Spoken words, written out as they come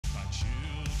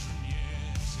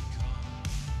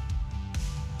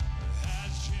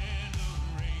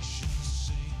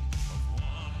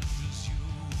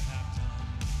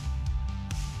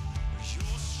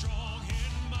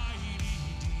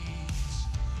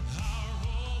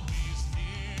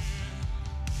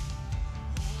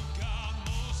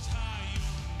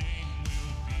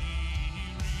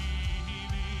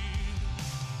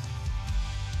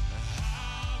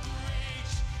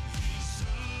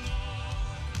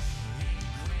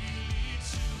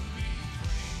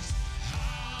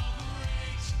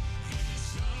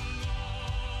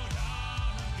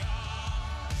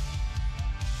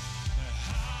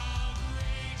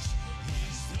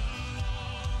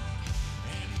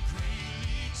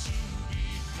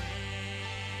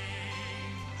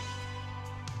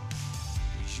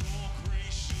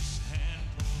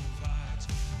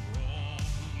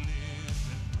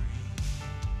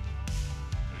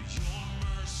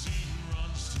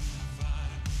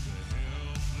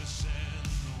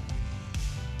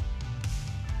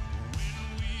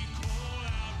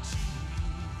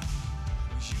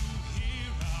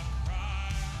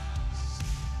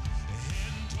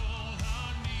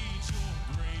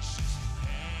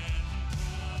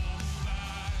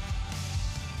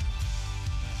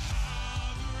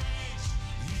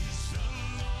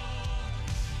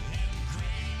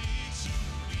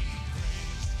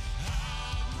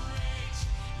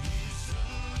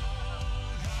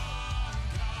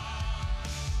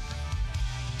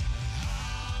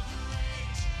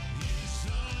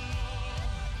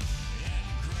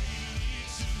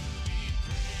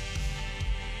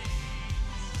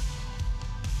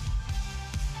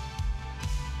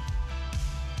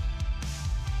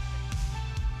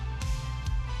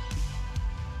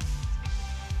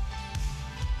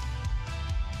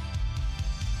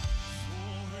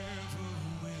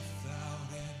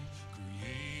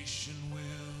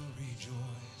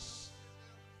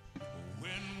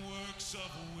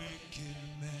of wicked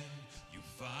men you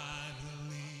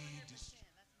finally destroy.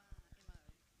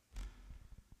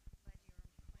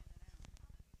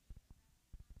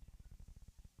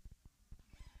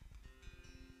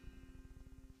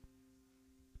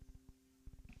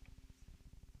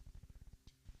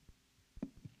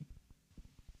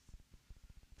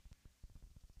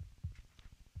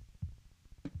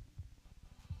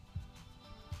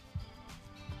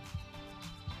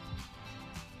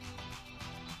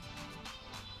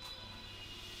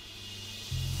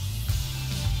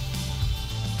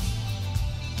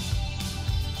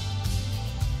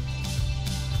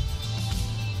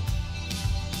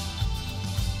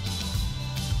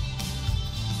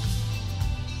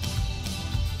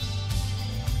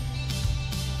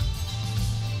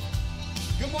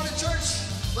 Good morning, church.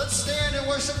 Let's stand and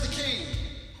worship the King.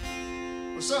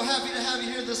 We're so happy to have you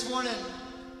here this morning.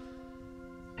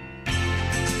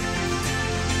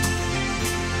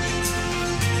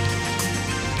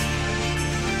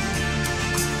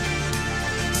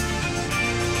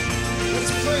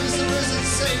 Let's praise the risen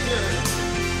Savior.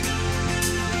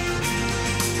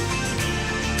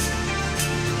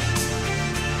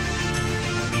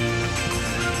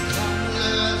 Come,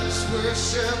 let us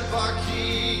worship our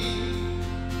King.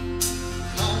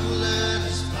 Let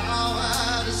us bow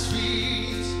at his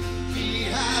feet. He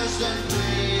has done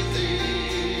great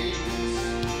things.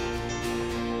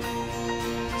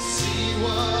 See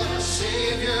what our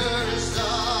Savior has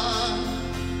done.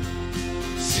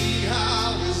 See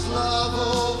how his love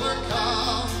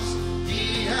overcomes.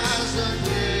 He has done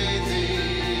great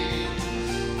things.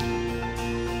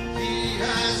 He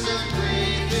has done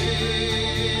great things.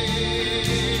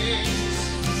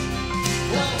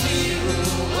 Oh, hero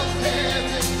of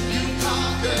heaven,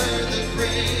 the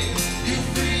grave, you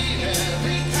free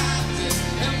every captive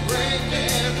and break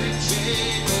every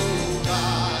chain, oh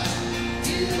God.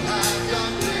 You have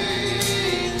done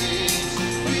great things.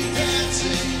 We dance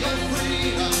in your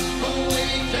freedom,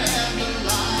 awake and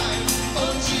alive.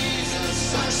 Oh Jesus,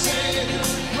 our Savior,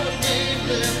 your name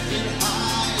lifted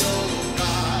high, oh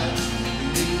God.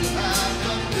 You have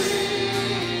done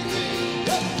great things.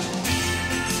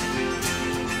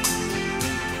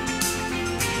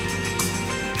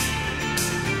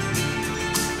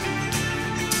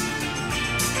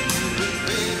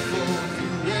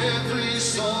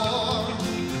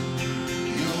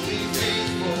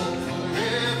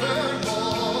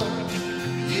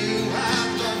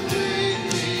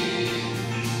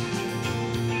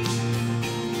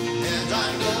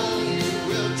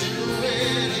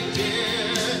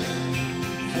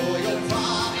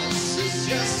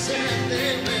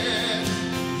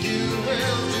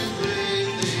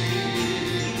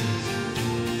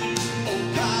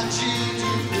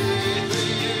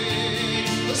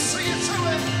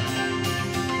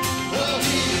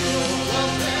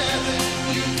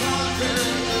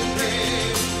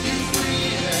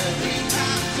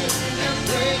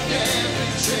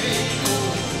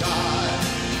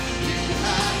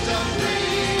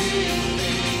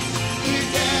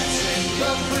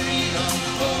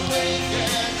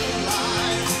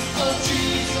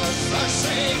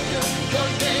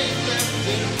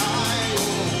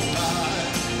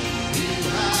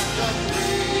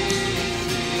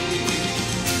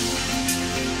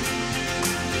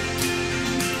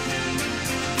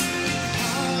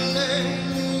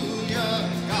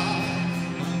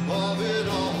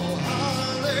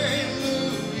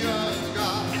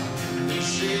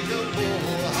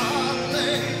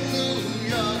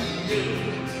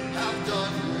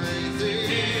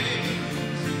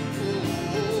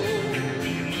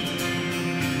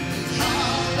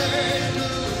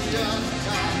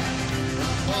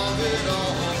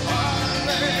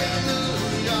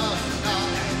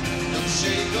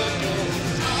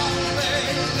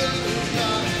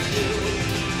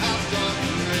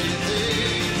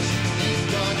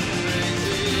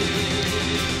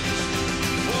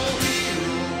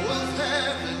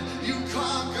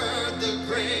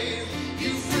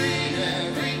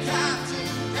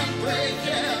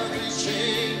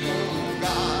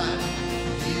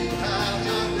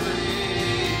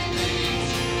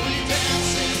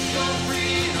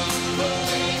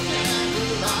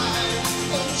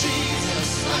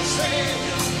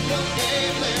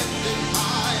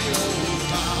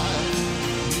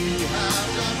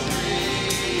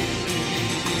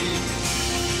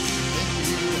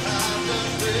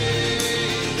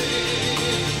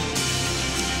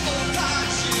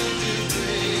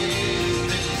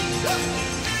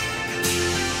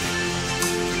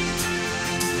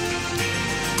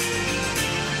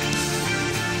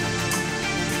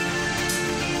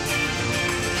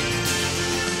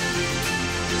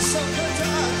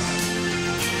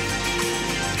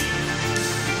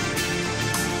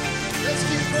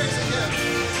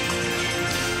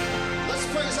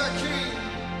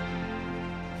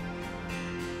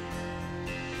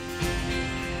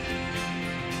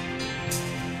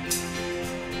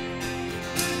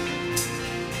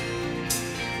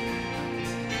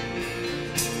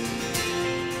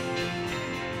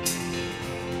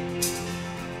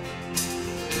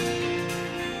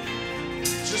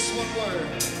 Just one word.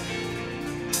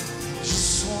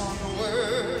 Just one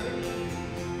word.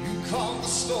 You calm the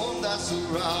storm that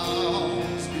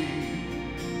surrounds me.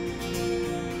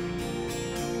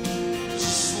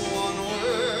 Just one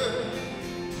word.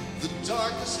 The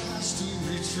darkness has to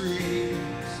retreat.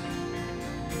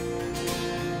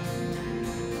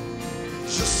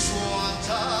 Just one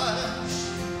touch.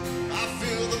 I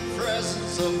feel the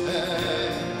presence of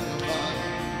heaven.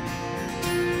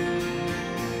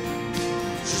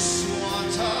 Just one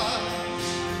touch.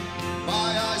 My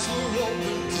eyes were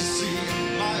open to see.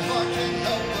 My heart can't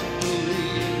help but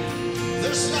believe.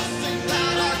 There's nothing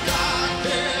that our God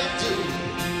can't do.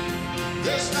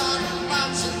 There's not a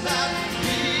mountain that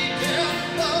He can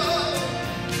move.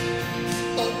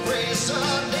 Oh, praise the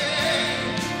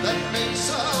name that makes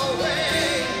a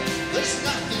way. There's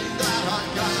nothing that our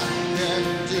God can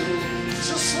do.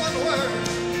 Just one word.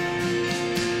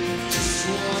 Just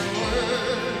one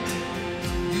word.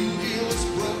 You heal what's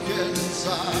broken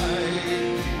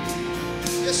inside.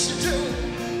 Yes, you do.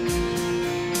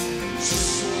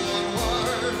 Just one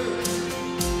word,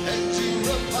 and you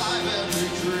revive every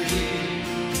dream.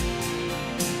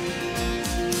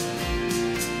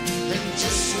 And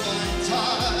just one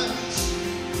touch,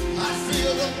 I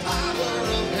feel the power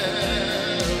of heaven.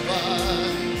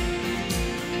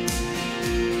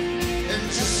 And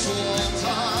just one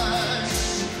touch,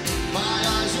 my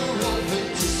eyes are open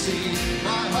to see.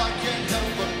 My heart can't help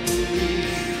but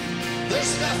believe.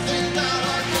 There's nothing that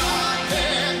our God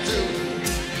can't do.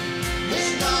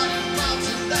 There's not a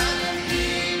mountain that He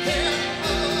can't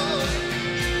move.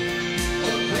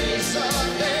 Oh, praise the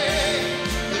name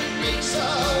that makes a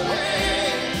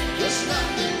way. There's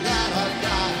nothing that our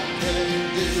God can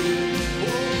do.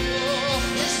 Oh,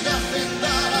 there's nothing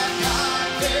that our God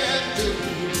can do.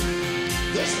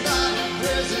 There's not a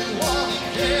prison wall He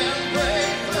can't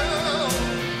break through.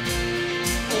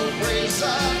 Oh, praise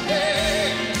the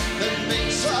name that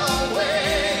makes a way.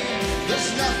 There's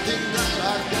nothing that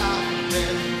our God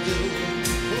can do.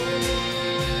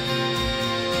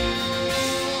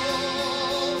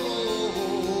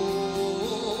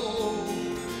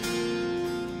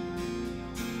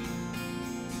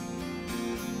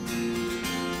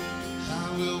 I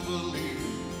will believe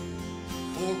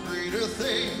for greater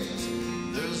things.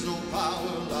 There's no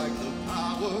power like the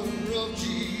power of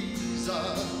Jesus.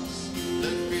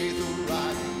 Let faith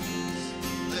arise.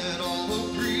 Let all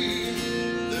agree.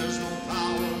 There's no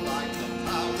power like the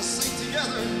power. Let's sing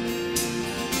together.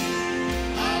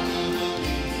 I will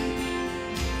believe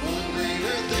for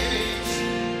greater things.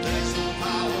 There's no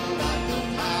power like the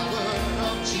power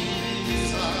of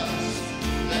Jesus.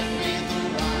 Let faith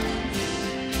arise.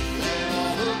 Let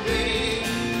all agree.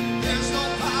 There's no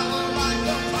power like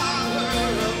the power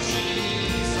of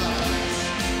Jesus.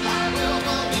 I will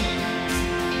believe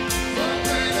for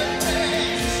greater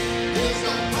things. There's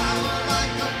no power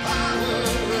like the power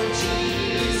of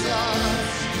Jesus.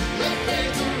 Let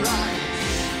faith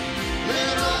arise.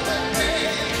 Let all agree.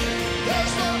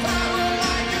 There's no power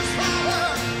like His power.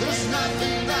 There's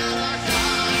nothing that our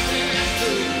God can't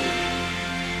do.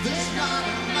 There's not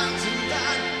a mountain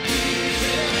that He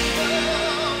can't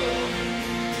move.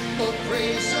 Oh,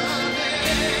 praise the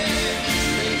name,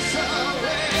 makes a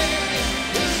way.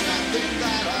 There's nothing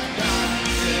that our God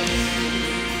can do.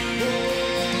 Oh,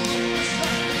 there's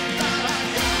nothing that our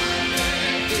God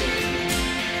can do.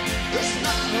 There's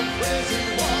not a prison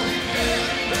wall He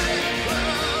can't break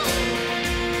through.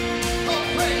 Oh,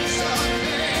 praise the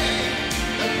name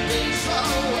that makes a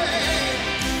way.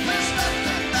 There's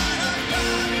nothing that our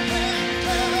God can't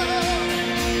do.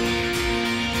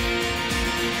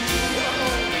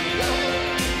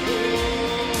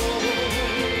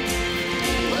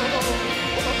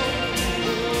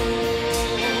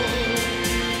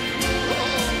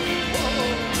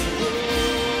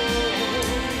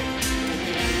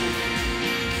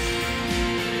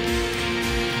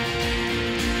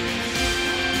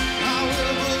 I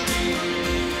will believe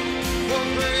for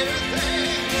greater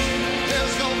things.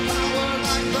 There's no power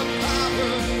like the power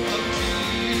of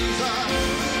Jesus.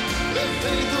 Let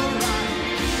faith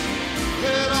arise.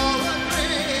 Let all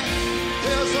agree.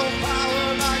 There's no power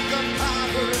like the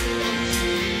power of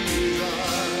Jesus.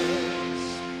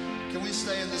 Can we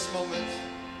stay in this moment?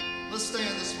 Let's stay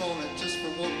in this moment just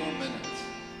for one more minute.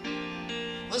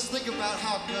 Let's think about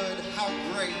how good, how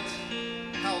great,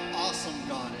 how awesome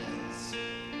God is,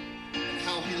 and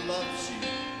how He loves you.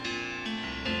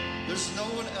 There's no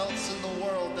one else in the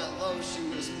world that loves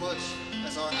you as much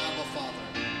as our Abba Father.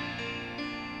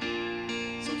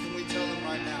 So can we tell Him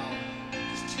right now,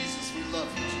 just Jesus, we love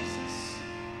you, Jesus.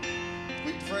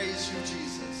 We praise you,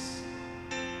 Jesus.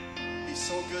 He's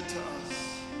so good to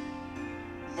us.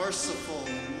 merciful,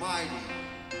 mighty,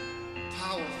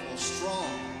 powerful,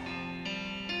 strong.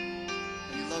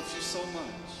 He loves you so much.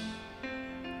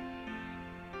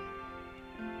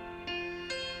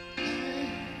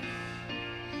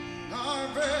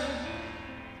 Our breath,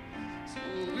 so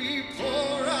we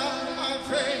pour out our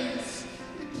praise.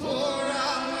 We pour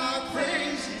out our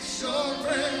praise. It's your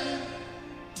breath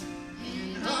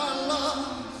in our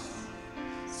lungs.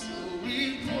 So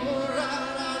we pour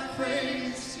out our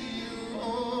praise to you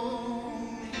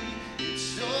only.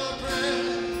 It's your breath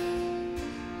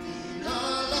in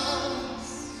our lungs.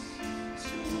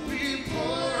 So we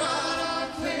pour out our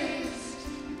praise.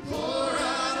 We pour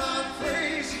out our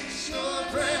praise. It's your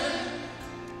breath.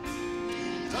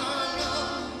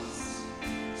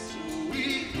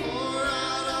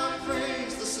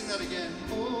 Again.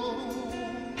 Oh,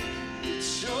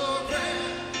 it's your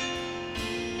breath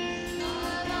in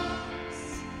our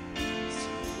lungs. So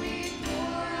we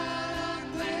pour out our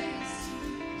praise.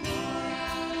 Pour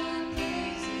out our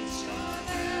praise. It's your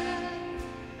breath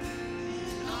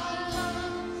in our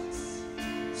lungs.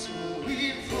 So we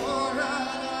pour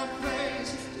out our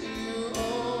praise to you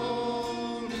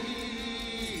only,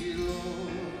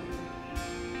 Lord.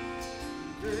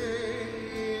 Great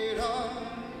are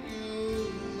you.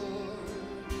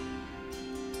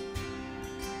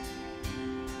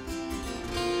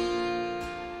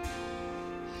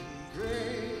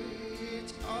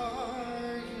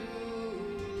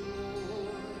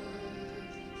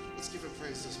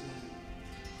 Praise this morning.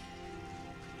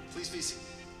 Please be seated.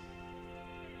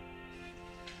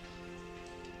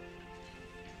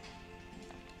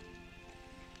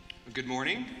 Good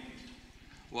morning.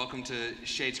 Welcome to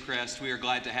Shades Crest. We are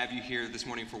glad to have you here this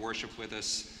morning for worship with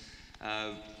us.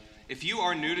 If you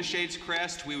are new to Shades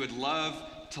Crest, we would love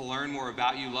to learn more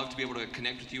about you, love to be able to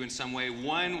connect with you in some way.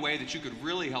 One way that you could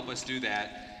really help us do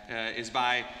that is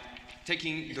by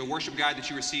taking the worship guide that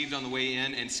you received on the way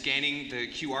in and scanning the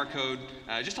QR code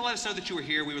just to let us know that you were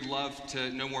here. We would love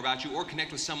to know more about you or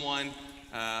connect with someone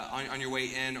on your way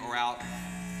in or out.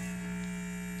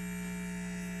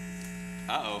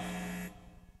 Uh-oh.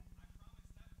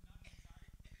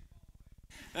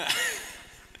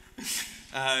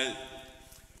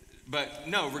 But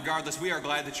no, regardless, we are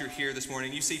glad that you're here this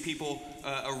morning. You see people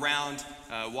around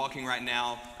walking right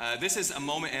now. This is a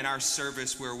moment in our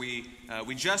service where we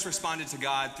just responded to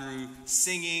God through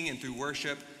singing and through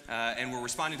worship, and we're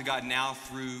responding to God now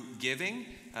through giving,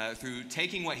 through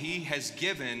taking what He has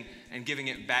given and giving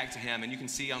it back to Him. And you can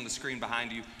see on the screen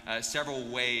behind you several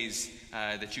ways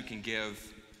that you can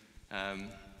give.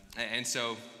 And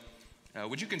so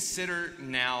would you consider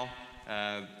now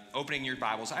opening your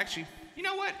Bibles? Actually, you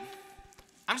know what?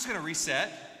 I'm just going to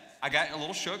reset. I got a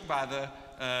little shook by the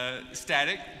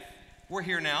static. We're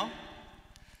here now.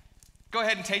 Go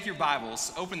ahead and take your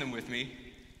Bibles, open them with me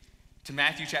to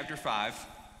Matthew chapter 5.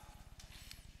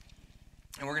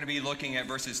 And we're going to be looking at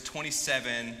verses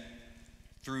 27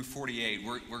 through 48.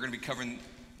 We're going to be covering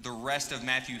the rest of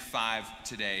Matthew 5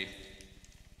 today.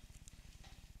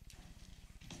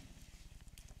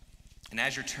 And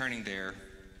as you're turning there,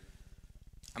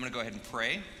 I'm going to go ahead and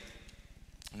pray.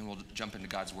 And then we'll jump into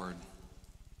God's Word.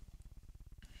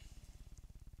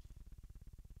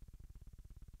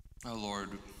 Oh Lord,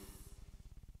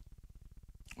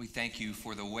 we thank you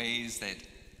for the ways that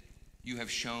you have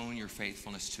shown your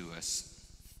faithfulness to us,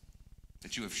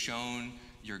 that you have shown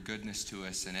your goodness to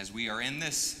us. And as we are in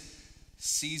this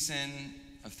season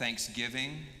of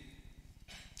Thanksgiving,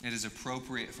 it is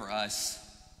appropriate for us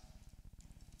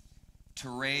to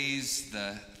raise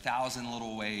the 1,000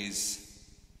 little ways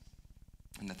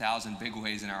and the 1,000 big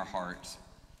ways in our heart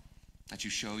that you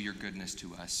show your goodness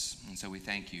to us. And so we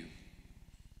thank you.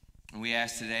 And we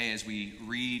ask today as we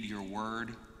read your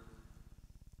word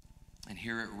and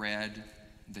hear it read,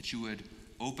 that you would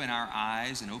open our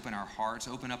eyes and open our hearts,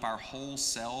 open up our whole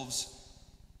selves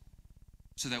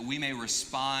so that we may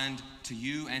respond to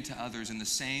you and to others in the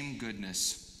same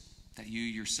goodness that you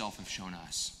yourself have shown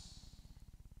us.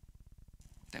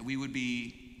 That we would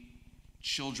be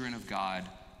children of God,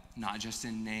 not just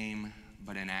in name,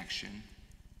 but in action.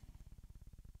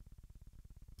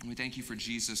 And we thank you for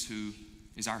Jesus, who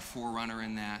is our forerunner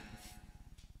in that.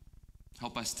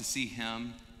 Help us to see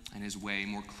him and his way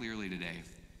more clearly today.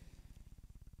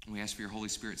 And we ask for your Holy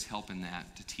Spirit's help in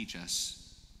that, to teach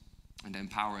us and to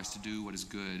empower us to do what is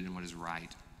good and what is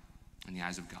right in the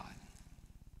eyes of God.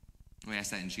 We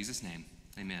ask that in Jesus' name.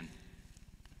 Amen.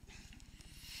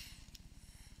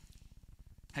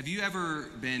 Have you ever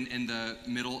been in the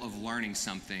middle of learning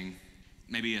something,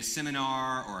 maybe a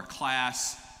seminar or a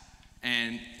class,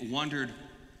 and wondered,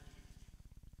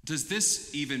 does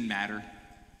this even matter?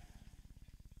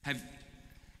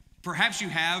 Perhaps you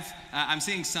have. I'm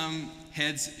seeing some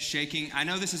heads shaking. I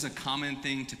know this is a common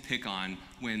thing to pick on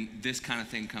when this kind of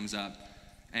thing comes up.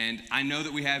 And I know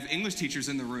that we have English teachers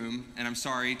in the room, and I'm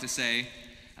sorry to say,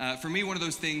 for me, one of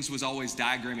those things was always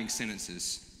diagramming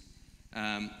sentences.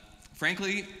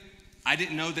 Frankly, I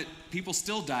didn't know that people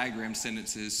still diagram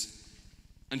sentences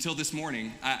until this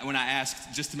morning when I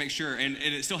asked just to make sure, and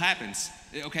it still happens.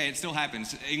 Okay, it still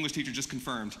happens. English teacher just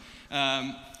confirmed.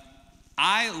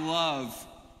 I love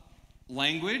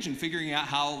language and figuring out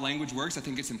how language works. I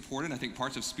think it's important. I think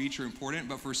parts of speech are important.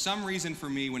 But for some reason for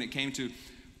me, when it came to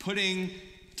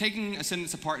taking a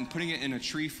sentence apart and putting it in a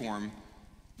tree form,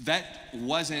 that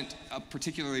wasn't a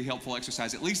particularly helpful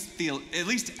exercise, at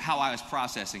least how I was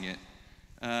processing it.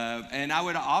 And I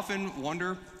would often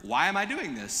wonder, why am I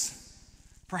doing this?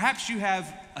 Perhaps you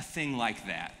have a thing like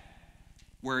that,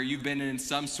 where you've been in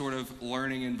some sort of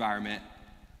learning environment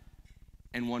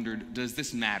and wondered, does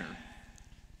this matter?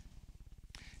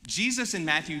 Jesus in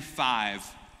Matthew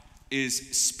 5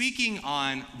 is speaking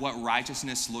on what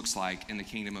righteousness looks like in the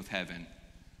kingdom of heaven.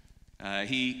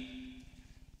 He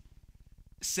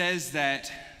says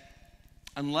that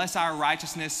unless our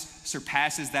righteousness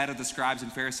surpasses that of the scribes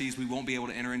and Pharisees, we won't be able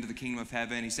to enter into the kingdom of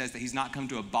heaven. He says that he's not come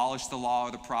to abolish the law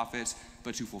or the prophets,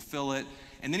 but to fulfill it.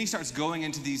 And then he starts going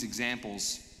into these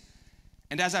examples.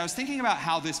 And as I was thinking about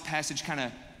how this passage kind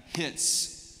of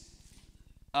hits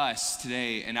us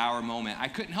today in our moment, I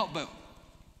couldn't help but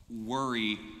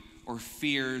worry or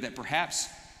fear that perhaps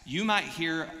you might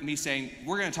hear me saying,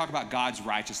 we're going to talk about God's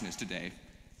righteousness today,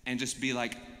 and just be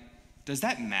like, does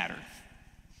that matter?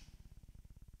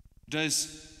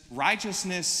 Does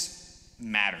righteousness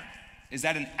matter? Is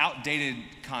that an outdated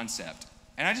concept?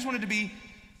 And I just wanted to be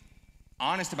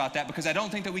honest about that, because I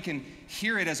don't think that we can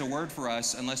hear it as a word for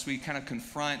us unless we kind of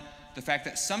confront the fact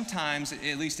that sometimes,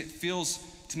 at least it feels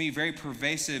to me very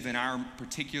pervasive in our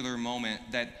particular moment,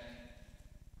 that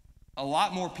a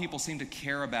lot more people seem to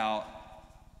care about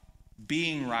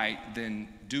being right than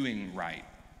doing right.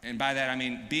 And by that I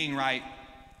mean being right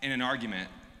in an argument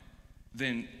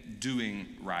than doing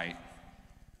right.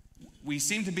 We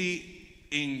seem to be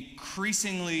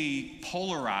increasingly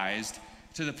polarized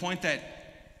to the point that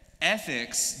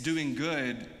ethics, doing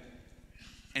good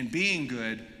and being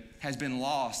good, has been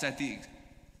lost at the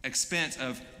expense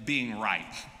of being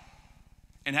right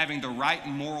and having the right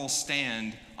moral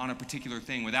stand on a particular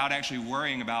thing without actually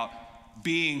worrying about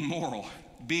being moral,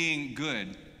 being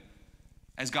good,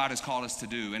 as God has called us to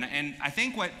do. And I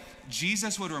think what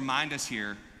Jesus would remind us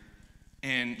here,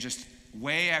 and just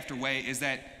way after way, is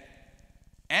that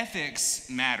ethics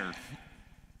matter,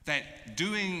 that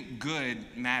doing good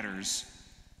matters,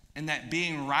 and that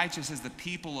being righteous as the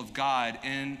people of God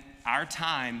in our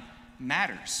time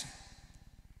matters.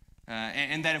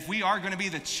 And that if we are going to be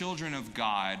the children of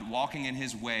God, walking in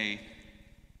his way,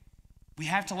 we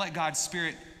have to let God's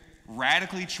Spirit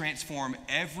radically transform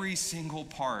every single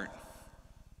part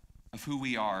of who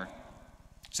we are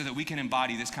so that we can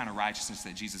embody this kind of righteousness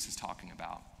that Jesus is talking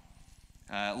about.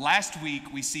 Last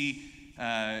week, we see,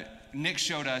 Nick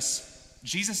showed us,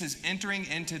 Jesus is entering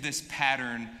into this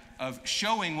pattern of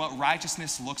showing what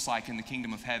righteousness looks like in the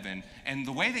kingdom of heaven. And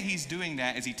the way that he's doing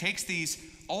that is he takes these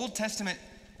Old Testament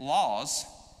laws,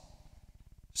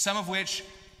 some of which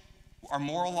are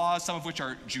moral laws, some of which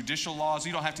are judicial laws.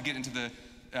 You don't have to get into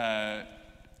the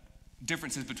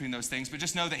differences between those things, but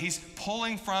just know that he's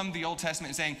pulling from the Old Testament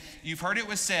and saying, you've heard it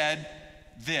was said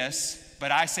this,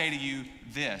 but I say to you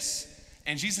this.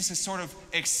 And Jesus is sort of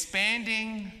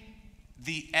expanding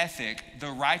the ethic,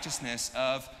 the righteousness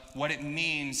of what it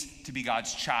means to be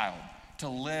God's child, to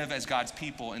live as God's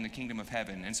people in the kingdom of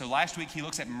heaven. And so last week he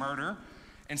looks at murder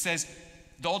and says,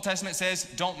 the Old Testament says,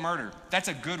 don't murder. That's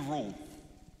a good rule.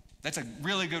 That's a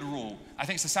really good rule. I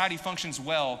think society functions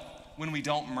well when we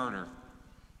don't murder.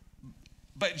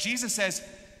 But Jesus says,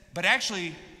 but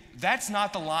actually, that's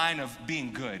not the line of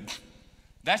being good.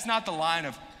 That's not the line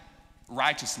of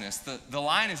righteousness. The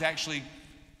line is actually,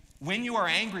 when you are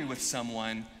angry with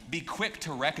someone, be quick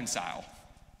to reconcile.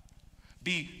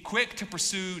 Be quick to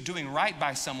pursue doing right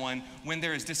by someone when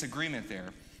there is disagreement there.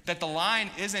 That the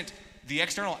line isn't the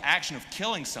external action of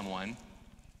killing someone.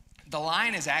 The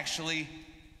line is actually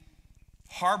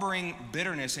harboring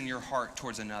bitterness in your heart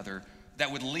towards another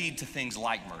that would lead to things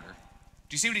like murder.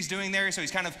 Do you see what he's doing there? So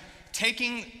he's kind of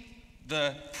taking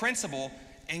the principle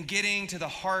and getting to the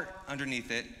heart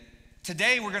underneath it.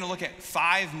 Today we're going to look at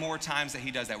 5 more times that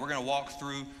he does that. We're going to walk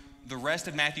through the rest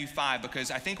of Matthew 5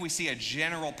 because I think we see a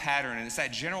general pattern, and it's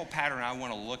that general pattern I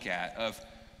want to look at of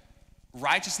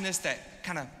righteousness that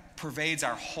kind of pervades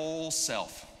our whole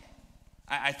self.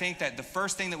 I think that the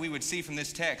first thing that we would see from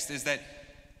this text is that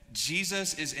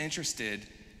Jesus is interested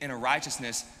in a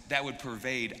righteousness that would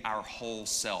pervade our whole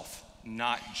self,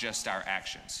 not just our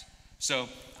actions. So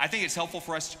I think it's helpful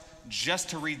for us just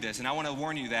to read this, and I want to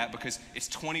warn you that because it's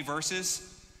 20 verses.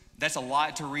 That's a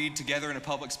lot to read together in a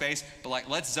public space, but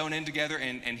let's zone in together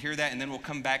and hear that, and then we'll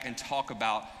come back and talk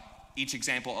about each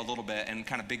example a little bit and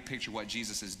kind of big picture what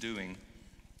Jesus is doing.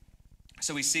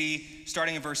 So we see,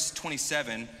 starting in verse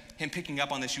 27, him picking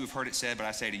up on this, you have heard it said, but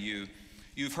I say to you,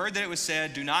 you have heard that it was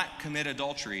said, do not commit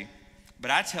adultery, but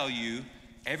I tell you,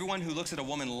 everyone who looks at a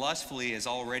woman lustfully has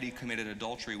already committed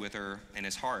adultery with her in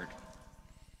his heart.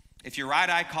 If your right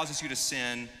eye causes you to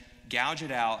sin, gouge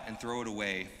it out and throw it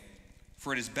away.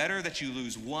 For it is better that you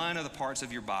lose one of the parts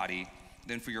of your body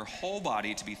than for your whole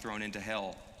body to be thrown into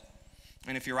hell.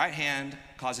 And if your right hand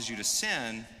causes you to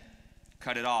sin,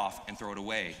 cut it off and throw it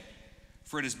away.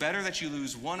 For it is better that you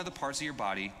lose one of the parts of your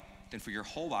body than for your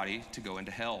whole body to go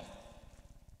into hell.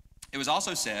 It was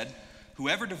also said,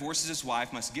 whoever divorces his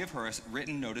wife must give her a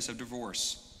written notice of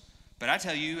divorce. But I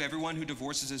tell you, everyone who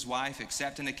divorces his wife,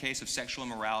 except in the case of sexual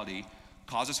immorality,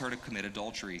 causes her to commit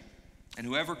adultery. And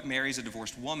whoever marries a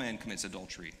divorced woman commits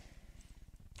adultery.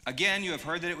 Again, you have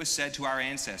heard that it was said to our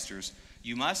ancestors,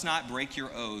 you must not break your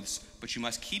oaths, but you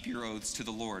must keep your oaths to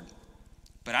the Lord.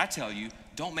 But I tell you,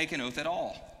 don't make an oath at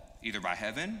all, either by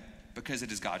heaven, because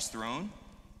it is God's throne,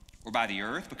 or by the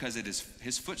earth, because it is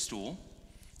his footstool,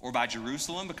 or by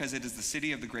Jerusalem, because it is the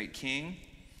city of the great king.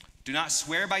 Do not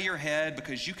swear by your head,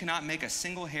 because you cannot make a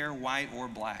single hair white or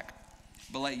black.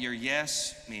 But let your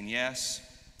yes mean yes,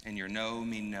 and your no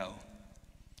mean no.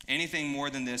 Anything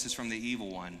more than this is from the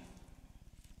evil one.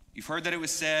 You've heard that it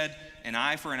was said, an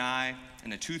eye for an eye,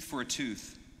 and a tooth for a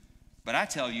tooth. But I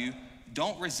tell you,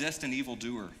 don't resist an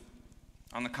evildoer.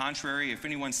 On the contrary, if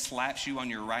anyone slaps you on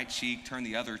your right cheek, turn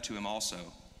the other to him also.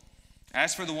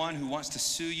 As for the one who wants to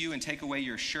sue you and take away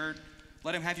your shirt,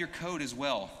 let him have your coat as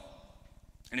well.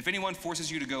 And if anyone forces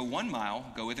you to go 1 mile,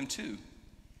 go with him 2.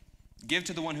 Give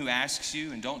to the one who asks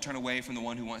you, and don't turn away from the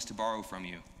one who wants to borrow from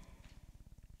you.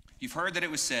 You've heard that it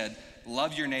was said,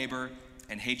 love your neighbor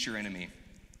and hate your enemy.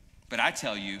 But I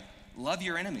tell you, love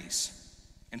your enemies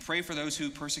and pray for those who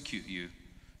persecute you,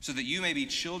 so that you may be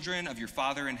children of your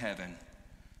Father in heaven.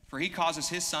 For he causes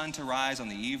his sun to rise on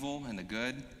the evil and the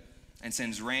good, and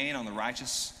sends rain on the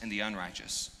righteous and the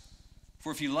unrighteous.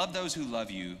 For if you love those who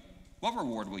love you, what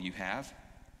reward will you have?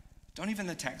 Don't even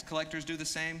the tax collectors do the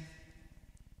same?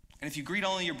 And if you greet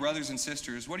only your brothers and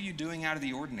sisters, what are you doing out of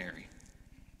the ordinary?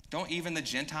 Don't even the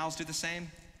Gentiles do the same?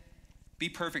 Be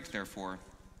perfect, therefore,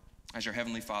 as your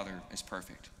heavenly Father is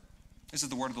perfect. This is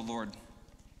the word of the Lord.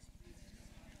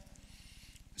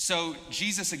 So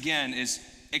Jesus, again, is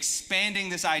expanding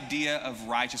this idea of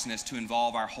righteousness to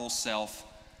involve our whole self.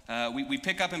 We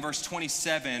pick up in verse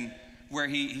 27 where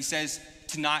he says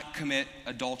to not commit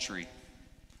adultery.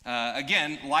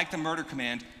 Again, like the murder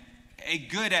command, a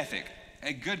good ethic,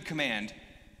 a good command.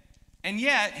 And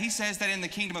yet, he says that in the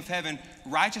kingdom of heaven,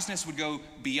 righteousness would go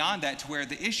beyond that to where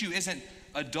the issue isn't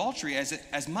adultery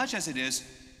as much as it is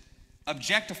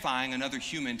objectifying another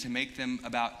human to make them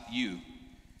about you.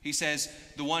 He says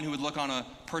the one who would look on a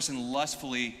person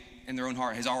lustfully in their own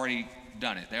heart has already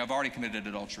done it. They have already committed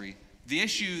adultery. The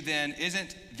issue then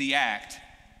isn't the act.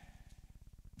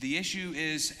 The issue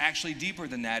is actually deeper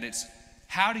than that. It's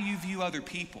how do you view other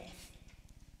people?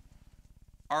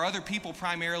 Are other people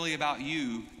primarily about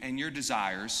you and your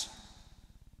desires?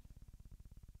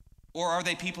 Or are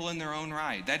they people in their own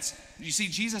right? You see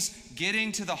Jesus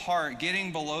getting to the heart,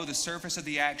 getting below the surface of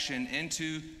the action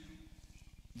into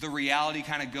the reality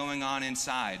kind of going on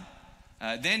inside.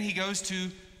 Then he goes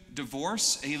to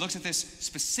divorce. He looks at this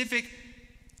specific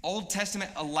Old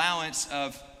Testament allowance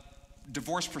of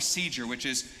divorce procedure, which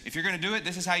is, if you're going to do it,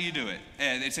 this is how you do it.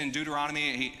 It's in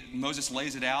Deuteronomy. Moses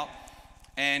lays it out.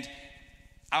 And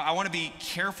I want to be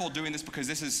careful doing this because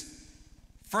this is,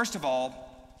 first of all,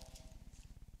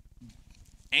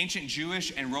 ancient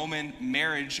Jewish and Roman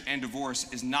marriage and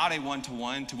divorce is not a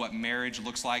one-to-one to what marriage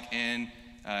looks like in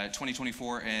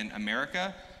 2024 in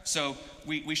America. So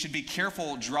we should be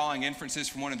careful drawing inferences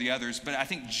from one or the others, but I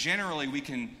think generally we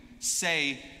can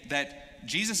say that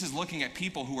Jesus is looking at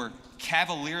people who are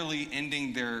cavalierly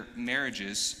ending their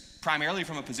marriages, primarily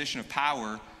from a position of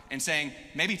power, and saying,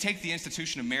 maybe take the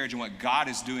institution of marriage and what God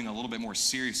is doing a little bit more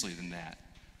seriously than that.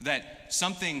 That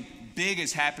something big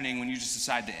is happening when you just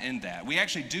decide to end that. We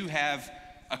actually do have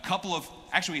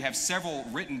we have several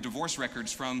written divorce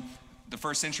records from the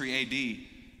 1st century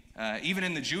AD, even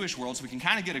in the Jewish world, so we can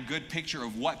kind of get a good picture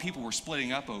of what people were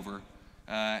splitting up over.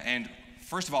 And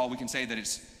first of all, we can say that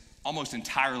it's almost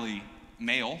entirely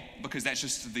male, because that's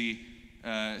just the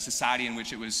society in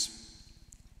which it was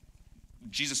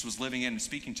Jesus was living in and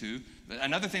speaking to.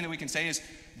 Another thing that we can say is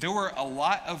there were a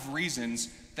lot of reasons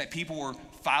that people were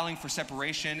filing for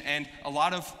separation, and a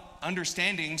lot of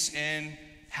understandings in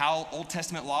how Old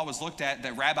Testament law was looked at,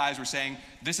 that rabbis were saying,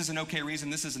 this is an okay reason,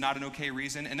 this is not an okay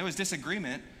reason, and there was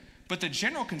disagreement. But the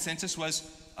general consensus was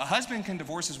a husband can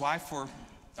divorce his wife for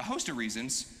a host of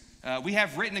reasons. We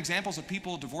have written examples of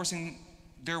people divorcing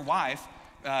their wife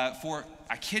for,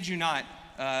 I kid you not,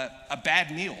 a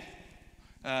bad meal,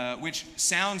 which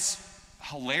sounds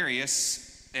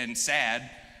hilarious and sad.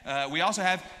 We also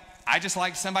have, I just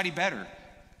like somebody better.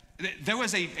 There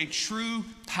was a true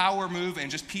power move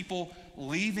and just people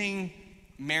leaving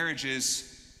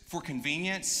marriages for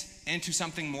convenience into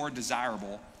something more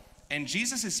desirable. And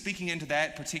Jesus is speaking into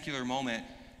that particular moment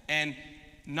and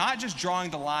not just drawing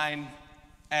the line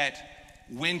at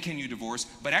when can you divorce,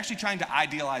 but actually trying to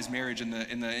idealize marriage in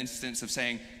the instance of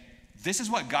saying, this is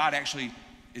what God actually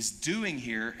is doing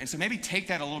here. And so maybe take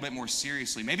that a little bit more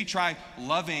seriously. Maybe try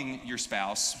loving your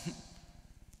spouse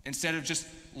instead of just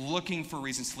looking for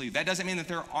reasons to leave. That doesn't mean that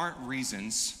there aren't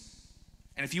reasons.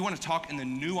 And if you want to talk in the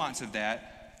nuance of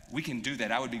that, we can do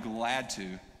that. I would be glad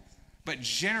to. But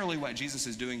generally what Jesus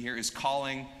is doing here is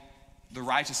calling the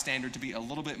righteous standard to be a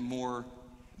little bit more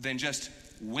than just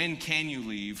when can you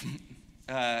leave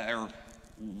or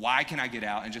why can I get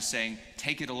out, and just saying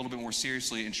take it a little bit more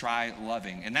seriously and try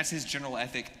loving. And that's his general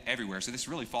ethic everywhere. So this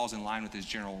really falls in line with his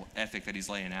general ethic that he's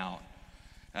laying out.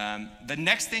 The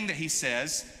next thing that he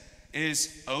says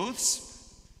is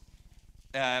oaths,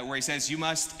 where he says you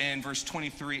must, in verse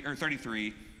 23 or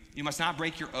 33, you must not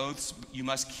break your oaths, you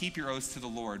must keep your oaths to the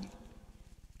Lord.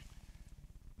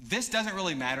 This doesn't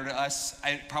really matter to us.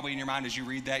 Probably in your mind as you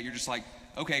read that, you're just like,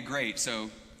 okay, great, so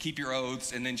keep your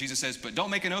oaths. And then Jesus says, but don't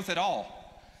make an oath at all.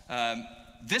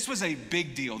 This was a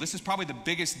big deal. This is probably the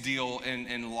biggest deal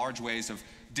in large ways of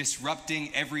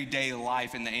disrupting everyday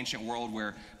life in the ancient world,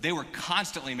 where they were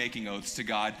constantly making oaths to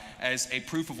God as a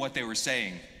proof of what they were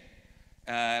saying.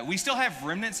 We still have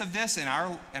remnants of this in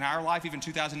our life, even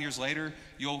 2,000 years later.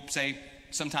 You'll say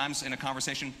sometimes in a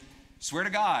conversation, swear to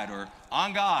God, or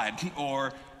on God,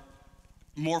 or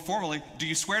more formally, do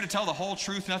you swear to tell the whole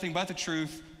truth, nothing but the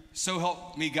truth, so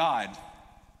help me God?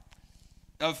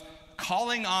 Of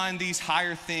calling on these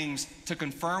higher things to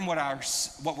confirm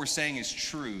what we're saying is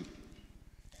true.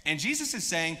 And Jesus is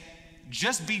saying,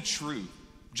 just be true.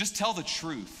 Just tell the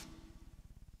truth.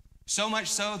 So much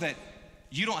so that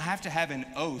you don't have to have an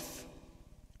oath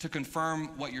to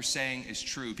confirm what you're saying is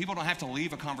true. People don't have to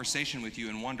leave a conversation with you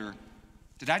and wonder,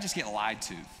 did I just get lied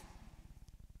to?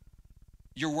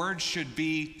 Your words should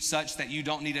be such that you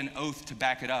don't need an oath to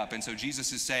back it up. And so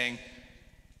Jesus is saying,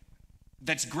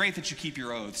 that's great that you keep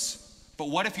your oaths, but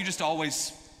what if you just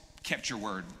always kept your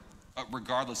word,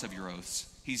 regardless of your oaths?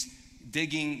 He's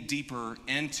digging deeper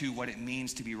into what it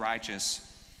means to be righteous.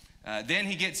 Then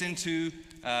he gets into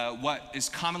what is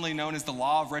commonly known as the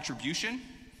law of retribution.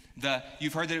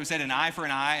 You've heard that it was said an eye for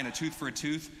an eye and a tooth for a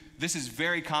tooth. This is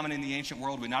very common in the ancient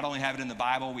world. We not only have it in the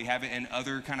Bible, we have it in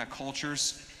other kind of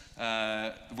cultures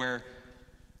where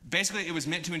basically it was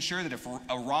meant to ensure that if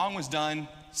a wrong was done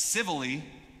civilly,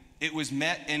 it was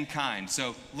met in kind.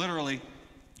 So literally,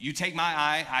 you take my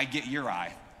eye, I get your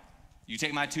eye. You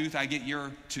take my tooth, I get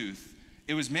your tooth.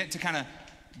 It was meant to kind of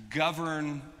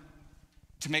govern,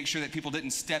 to make sure that people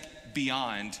didn't step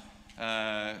beyond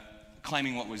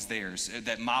claiming what was theirs,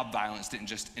 that mob violence didn't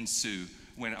just ensue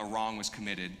when a wrong was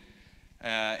committed.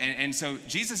 And so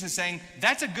Jesus is saying,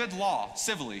 that's a good law,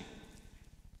 civilly.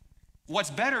 What's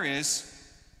better is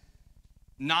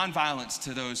nonviolence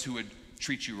to those who would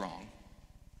treat you wrong.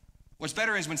 What's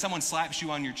better is when someone slaps you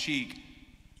on your cheek,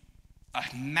 a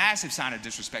massive sign of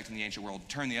disrespect in the ancient world,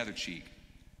 turn the other cheek.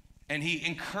 And he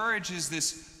encourages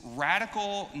this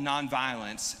radical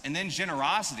nonviolence and then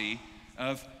generosity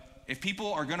of, if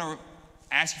people are gonna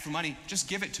ask you for money, just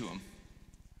give it to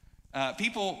them.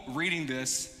 People reading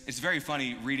this, it's very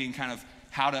funny reading kind of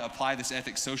how to apply this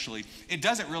ethic socially. It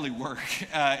doesn't really work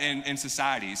in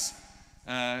societies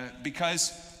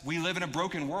because we live in a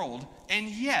broken world, and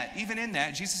yet, even in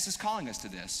that, Jesus is calling us to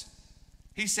this.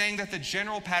 He's saying that the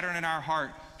general pattern in our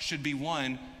heart should be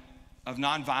one of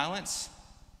nonviolence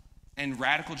and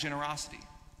radical generosity.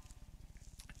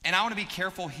 And I want to be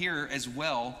careful here as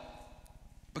well,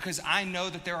 because I know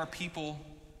that there are people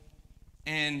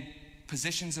in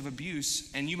positions of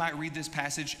abuse, and you might read this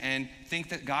passage and think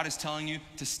that God is telling you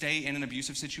to stay in an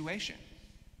abusive situation.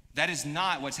 That is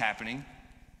not what's happening.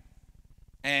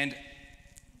 And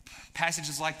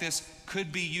passages like this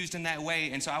could be used in that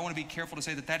way, and so I want to be careful to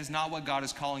say that that is not what God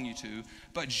is calling you to.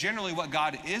 But generally what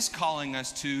God is calling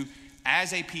us to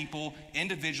as a people,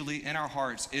 individually in our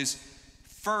hearts, is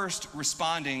first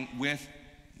responding with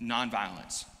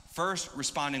nonviolence, first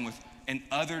responding with an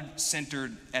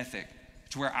other-centered ethic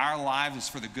to where our lives is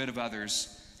for the good of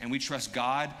others, and we trust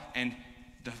God and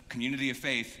the community of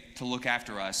faith to look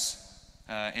after us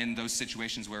in those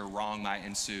situations where wrong might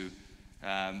ensue.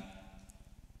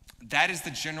 That is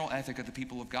the general ethic of the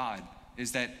people of God,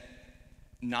 is that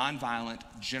nonviolent,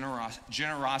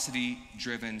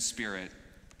 generosity-driven spirit.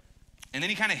 And then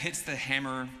he kind of hits the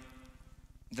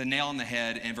nail on the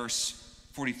head in verse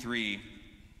 43.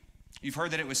 You've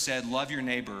heard that it was said, love your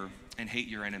neighbor and hate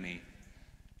your enemy.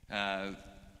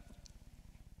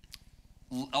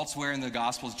 Elsewhere in the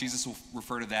Gospels, Jesus will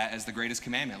refer to that as the greatest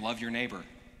commandment, love your neighbor.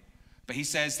 But he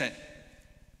says that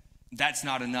that's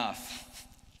not enough.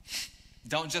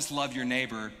 Don't just love your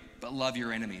neighbor, but love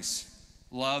your enemies.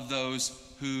 Love those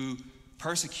who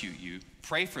persecute you.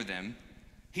 Pray for them.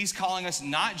 He's calling us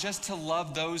not just to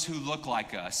love those who look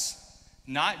like us,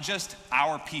 not just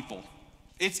our people.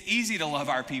 It's easy to love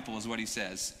our people, is what he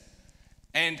says.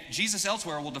 And Jesus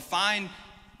elsewhere will define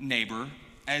neighbor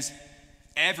as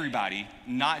everybody,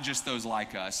 not just those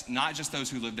like us, not just those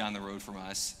who live down the road from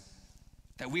us.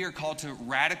 That we are called to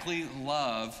radically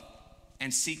love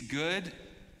and seek good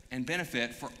and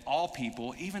benefit for all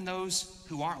people, even those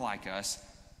who aren't like us,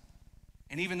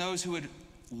 and even those who would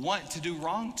want to do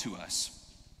wrong to us.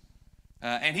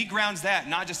 And he grounds that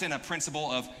not just in a principle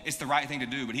of it's the right thing to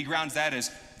do, but he grounds that as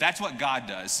that's what God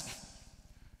does.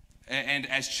 And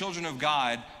as children of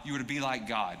God, you were to be like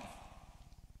God.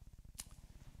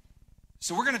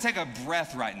 So we're going to take a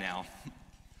breath right now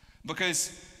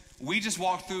because we just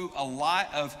walked through a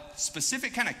lot of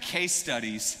specific kind of case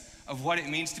studies of what it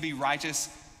means to be righteous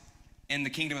in the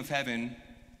kingdom of heaven.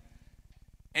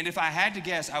 And if I had to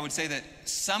guess, I would say that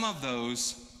some of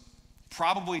those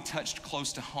probably touched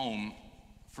close to home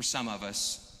for some of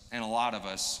us and a lot of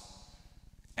us.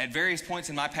 At various points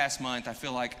in my past month, I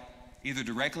feel like either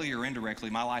directly or indirectly,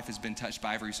 my life has been touched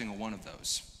by every single one of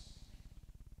those.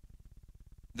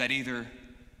 That either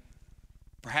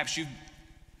perhaps you've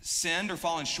sinned or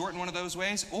fallen short in one of those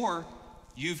ways, or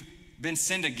you've been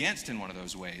sinned against in one of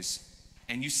those ways.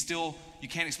 And you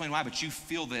can't explain why, but you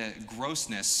feel the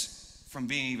grossness from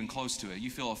being even close to it. You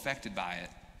feel affected by it.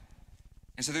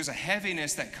 And so there's a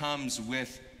heaviness that comes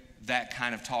with that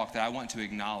kind of talk that I want to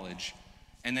acknowledge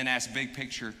and then ask big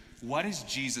picture, what is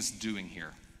Jesus doing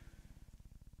here?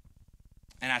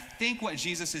 And I think what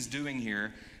Jesus is doing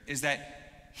here is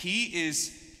that he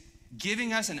is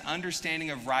giving us an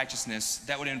understanding of righteousness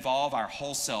that would involve our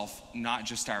whole self, not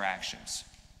just our actions.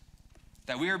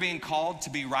 That we are being called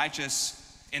to be righteous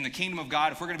in the kingdom of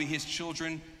God if we're going to be his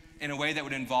children in a way that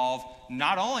would involve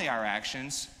not only our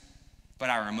actions, but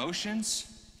our emotions,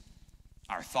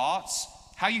 our thoughts,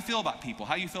 how you feel about people,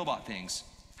 how you feel about things,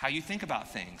 how you think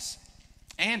about things,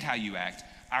 and how you act.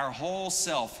 Our whole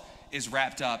self is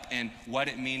wrapped up in what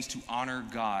it means to honor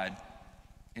God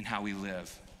in how we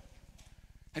live.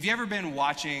 Have you ever been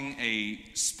watching a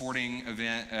sporting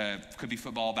event, could be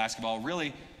football, basketball,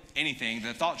 really anything?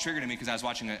 The thought triggered in me because I was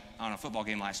watching it on a football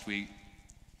game last week,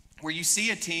 where you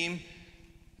see a team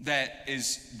that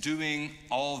is doing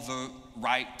all the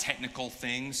right technical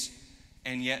things,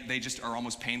 and yet they just are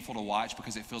almost painful to watch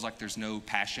because it feels like there's no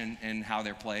passion in how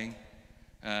they're playing.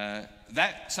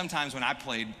 That sometimes when I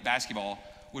played basketball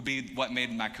would be what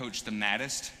made my coach the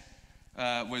maddest,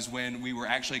 was when we were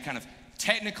actually kind of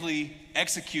technically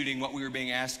executing what we were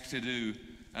being asked to do,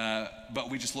 but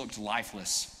we just looked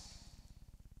lifeless.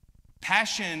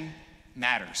 Passion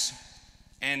matters,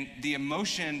 and the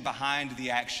emotion behind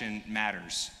the action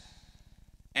matters.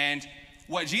 And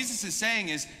what Jesus is saying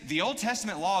is the Old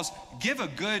Testament laws give a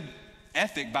good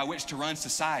ethic by which to run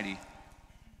society.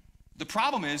 The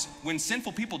problem is when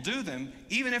sinful people do them,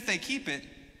 even if they keep it,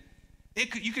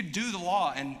 you could do the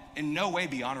law and in no way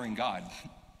be honoring God.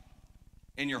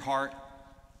 In your heart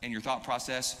and your thought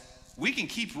process, we can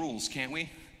keep rules, can't we?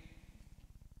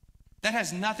 That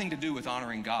has nothing to do with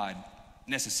honoring God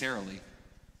necessarily.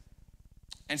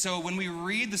 And so when we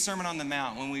read the Sermon on the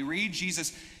Mount, when we read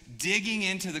Jesus digging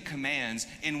into the commands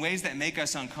in ways that make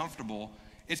us uncomfortable,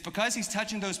 it's because he's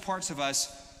touching those parts of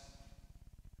us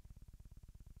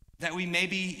that we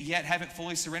maybe yet haven't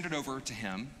fully surrendered over to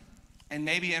him, and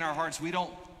maybe in our hearts we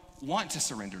don't want to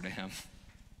surrender to him.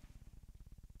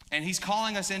 And he's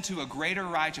calling us into a greater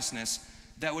righteousness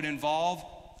that would involve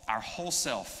our whole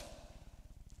self,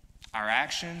 our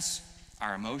actions,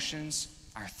 our emotions,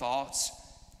 our thoughts,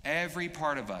 every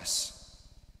part of us.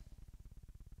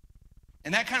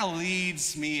 And that kind of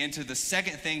leads me into the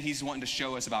second thing he's wanting to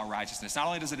show us about righteousness. Not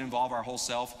only does it involve our whole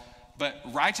self, but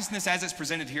righteousness as it's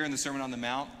presented here in the Sermon on the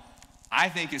Mount, I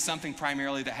think is something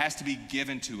primarily that has to be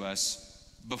given to us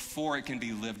before it can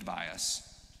be lived by us.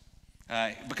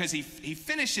 Because he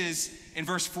finishes in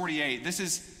verse 48. This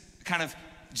is kind of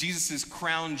Jesus'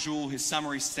 crown jewel, his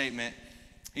summary statement.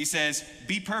 He says,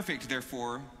 "Be perfect,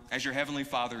 therefore, as your heavenly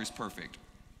Father is perfect."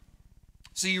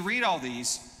 So you read all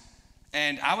these,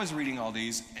 and I was reading all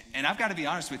these, and I've got to be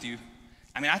honest with you.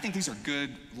 I mean, I think these are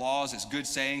good laws, it's good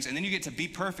sayings, and then you get to be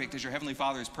perfect as your heavenly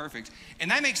Father is perfect. And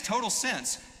that makes total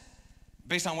sense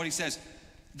based on what he says.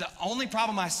 The only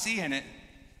problem I see in it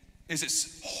is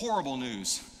it's horrible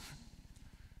news,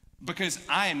 because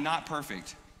I am not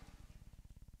perfect.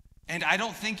 And I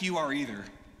don't think you are either,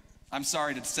 I'm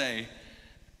sorry to say.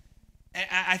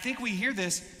 I think we hear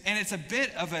this, and it's a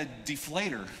bit of a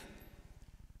deflator,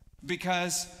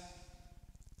 because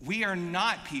we are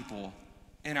not people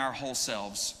in our whole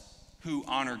selves who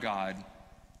honor God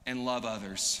and love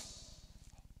others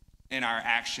in our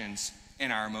actions,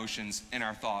 in our emotions, in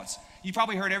our thoughts. You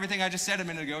probably heard everything I just said a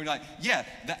minute ago. You're like, yeah,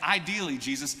 ideally,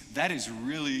 Jesus, that is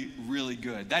really, really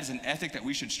good. That is an ethic that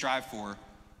we should strive for,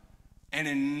 and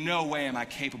in no way am I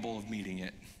capable of meeting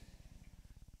it.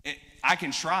 I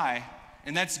can try,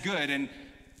 and that's good, and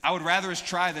I would rather us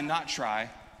try than not try.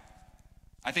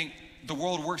 I think the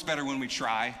world works better when we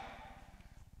try.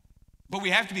 But we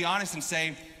have to be honest and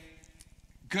say,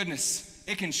 goodness,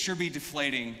 it can sure be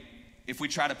deflating if we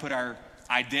try to put our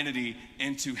identity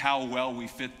into how well we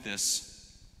fit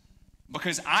this.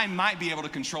 Because I might be able to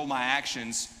control my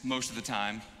actions most of the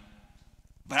time,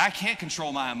 but I can't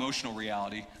control my emotional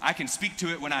reality. I can speak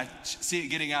to it when I see it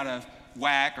getting out of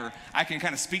whack, or I can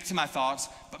kind of speak to my thoughts,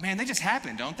 but man, they just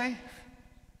happen, don't they?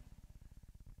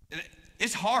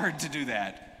 It's hard to do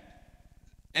that.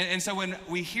 And so when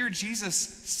we hear Jesus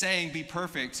saying, "Be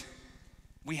perfect,"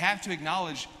 we have to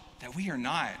acknowledge that we are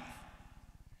not,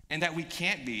 and that we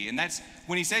can't be. And that's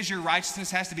when he says your righteousness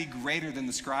has to be greater than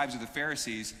the scribes or the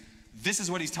Pharisees. This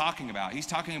is what he's talking about. He's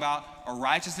talking about a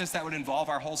righteousness that would involve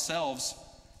our whole selves,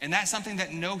 and that's something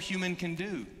that no human can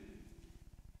do.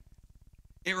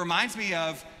 It reminds me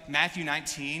of Matthew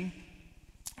 19,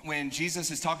 when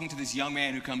Jesus is talking to this young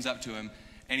man who comes up to him,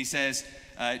 and he says,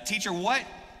 "Teacher, what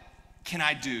can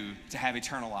I do to have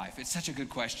eternal life?" It's such a good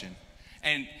question.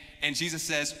 And Jesus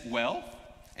says, "Well,"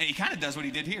 and he kind of does what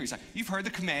he did here. He's like, "You've heard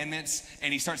the commandments,"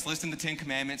 and he starts listing the 10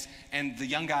 commandments, and the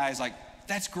young guy is like,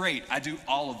 "That's great, I do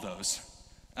all of those."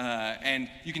 And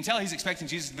you can tell he's expecting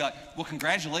Jesus to be like, "Well,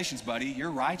 congratulations, buddy,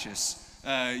 you're righteous.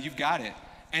 You've got it."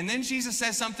 And then Jesus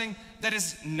says something that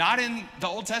is not in the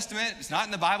Old Testament, it's not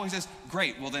in the Bible. He says,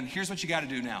 "Great, well then here's what you got to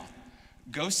do now.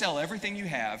 Go sell everything you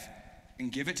have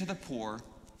and give it to the poor,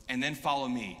 and then follow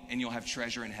me, and you'll have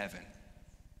treasure in heaven."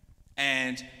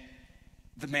 And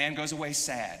the man goes away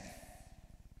sad.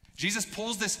 Jesus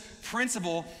pulls this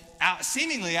principle out,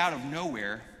 seemingly out of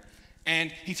nowhere, and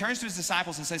he turns to his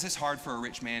disciples and says, "It's hard for a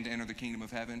rich man to enter the kingdom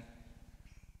of heaven."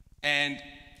 And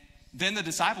then the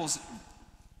disciples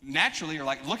naturally are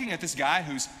like looking at this guy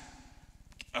who's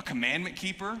a commandment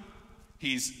keeper.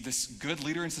 He's this good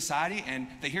leader in society, and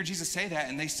they hear Jesus say that,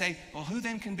 and they say, "Well, who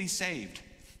then can be saved?"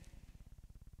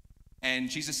 And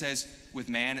Jesus says, "With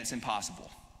man, it's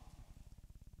impossible.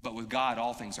 But with God,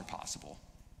 all things are possible."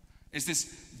 It's this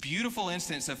beautiful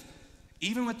instance of,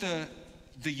 even with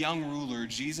the young ruler,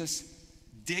 Jesus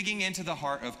digging into the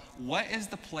heart of, what is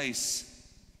the place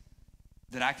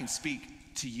that I can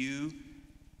speak to you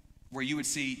where you would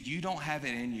see you don't have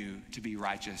it in you to be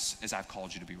righteous as I've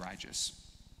called you to be righteous.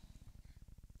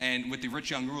 And with the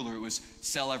rich young ruler, it was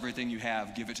sell everything you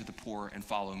have, give it to the poor, and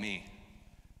follow me.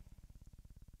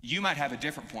 You might have a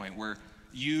different point where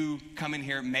you come in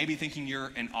here maybe thinking you're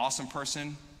an awesome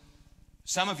person.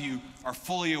 Some of you are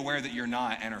fully aware that you're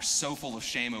not and are so full of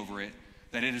shame over it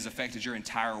that it has affected your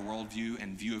entire worldview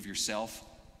and view of yourself.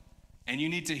 And you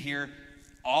need to hear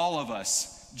all of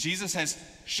us. Jesus has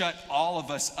shut all of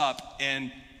us up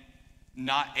in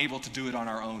not able to do it on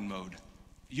our own mode.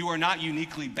 You are not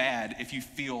uniquely bad if you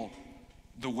feel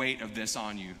the weight of this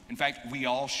on you. In fact, we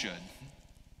all should.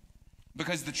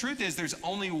 Because the truth is, there's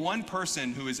only one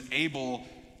person who is able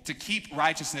to keep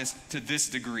righteousness to this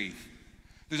degree.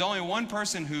 There's only one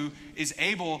person who is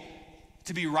able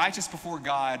to be righteous before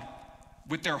God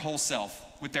with their whole self,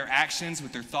 with their actions,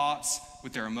 with their thoughts,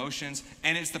 with their emotions.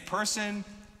 And it's the person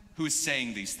who is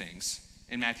saying these things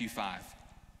in Matthew 5.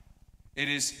 It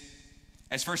is,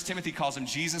 as 1 Timothy calls him,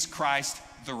 Jesus Christ,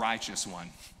 the righteous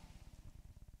one.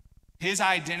 His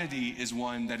identity is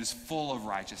one that is full of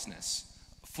righteousness,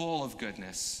 full of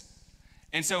goodness.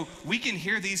 And so we can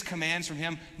hear these commands from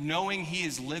him knowing he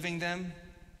is living them.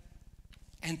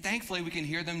 And thankfully we can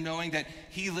hear them knowing that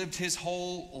he lived his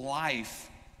whole life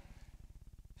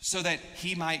so that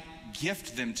he might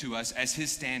gift them to us as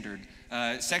his standard,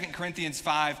 2 Corinthians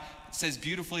 5 says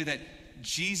beautifully that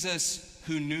Jesus,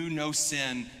 who knew no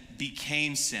sin,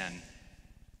 became sin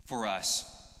for us.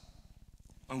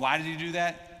 And why did he do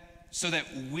that? So that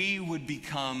we would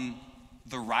become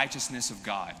the righteousness of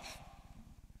God.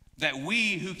 That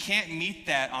we who can't meet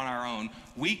that on our own,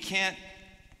 we can't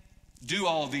do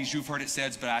all of these, you've heard it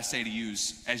said, but I say to you,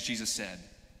 as Jesus said.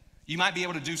 You might be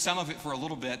able to do some of it for a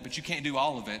little bit, but you can't do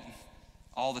all of it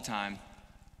all the time.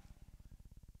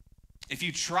 If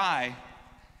you try,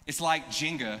 it's like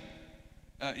Jenga.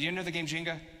 You know the game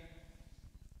Jenga?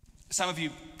 Some of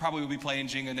you probably will be playing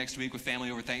Jenga next week with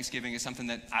family over Thanksgiving. It's something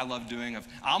that I love doing.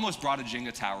 I almost brought a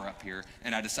Jenga tower up here,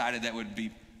 and I decided that would be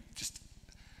just,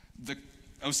 the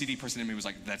OCD person in me was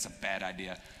like, that's a bad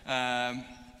idea.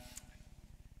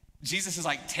 Jesus is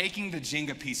like taking the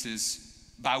Jenga pieces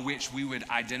by which we would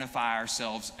identify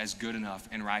ourselves as good enough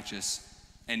and righteous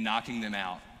and knocking them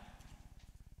out.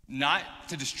 Not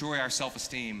to destroy our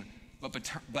self-esteem,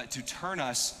 but to turn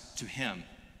us to him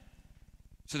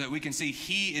so that we can see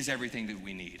he is everything that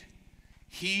we need.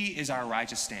 He is our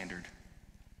righteous standard.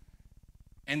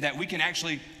 And that we can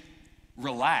actually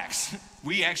relax.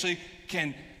 We actually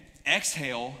can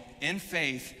exhale in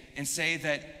faith and say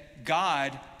that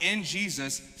God in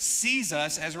Jesus sees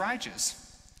us as righteous.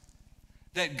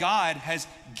 That God has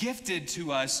gifted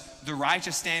to us the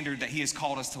righteous standard that he has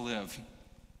called us to live.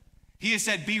 He has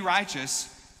said, be righteous.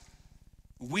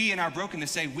 We in our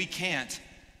brokenness say we can't.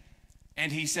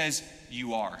 And he says,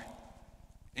 you are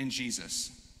in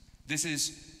Jesus. This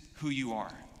is who you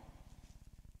are.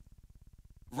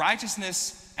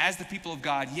 Righteousness as the people of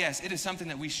God, yes, it is something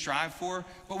that we strive for,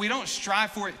 but we don't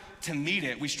strive for it to meet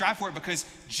it. We strive for it because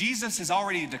Jesus has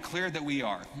already declared that we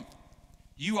are.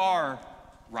 You are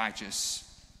righteous.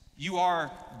 You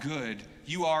are good.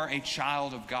 You are a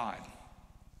child of God.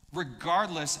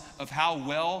 Regardless of how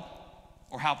well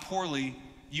or how poorly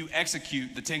you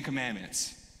execute the Ten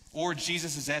Commandments or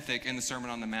Jesus' ethic in the Sermon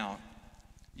on the Mount,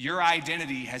 your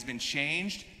identity has been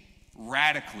changed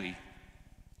radically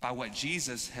by what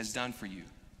Jesus has done for you.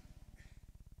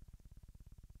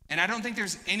 And I don't think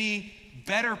there's any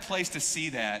better place to see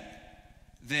that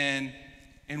than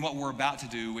in what we're about to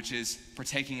do, which is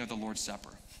partaking of the Lord's Supper.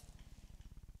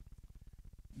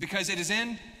 Because it is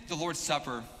in the Lord's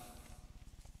Supper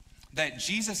that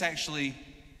Jesus actually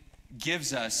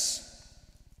gives us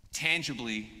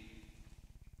tangibly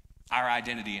our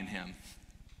identity in him.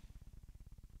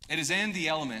 It is in the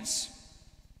elements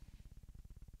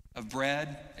of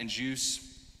bread and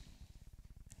juice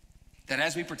that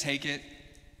as we partake it,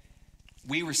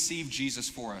 we receive Jesus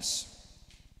for us.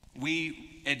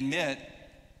 We admit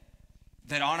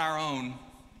that on our own,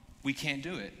 we can't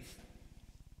do it.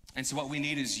 And so what we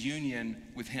need is union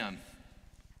with him.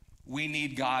 We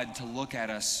need God to look at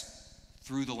us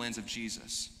through the lens of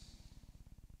Jesus.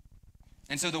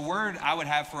 And so the word I would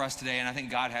have for us today, and I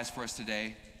think God has for us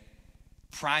today,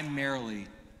 primarily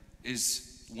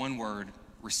is one word: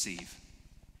 receive.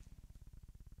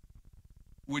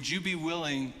 Would you be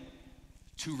willing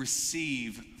to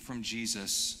receive from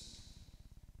Jesus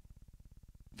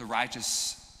the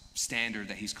righteous standard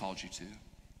that he's called you to?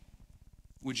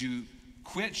 Would you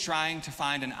quit trying to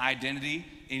find an identity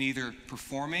in either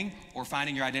performing or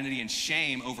finding your identity in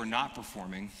shame over not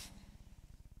performing?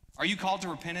 Are you called to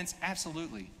repentance?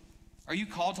 Absolutely. Are you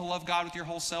called to love God with your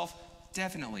whole self?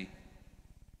 Definitely.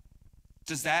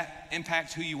 Does that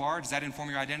impact who you are? Does that inform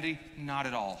your identity? Not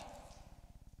at all.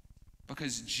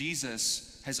 Because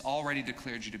Jesus has already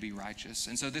declared you to be righteous.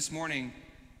 And so this morning,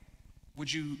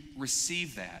 would you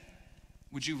receive that?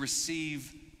 Would you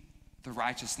receive the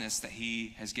righteousness that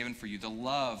he has given for you, the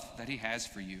love that he has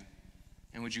for you?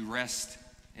 And would you rest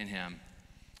in him?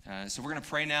 So we're going to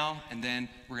pray now, and then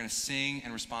we're going to sing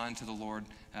and respond to the Lord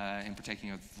in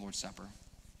partaking of the Lord's Supper.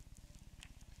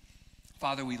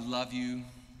 Father, we love you.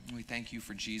 We thank you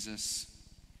for Jesus.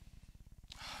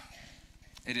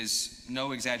 It is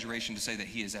no exaggeration to say that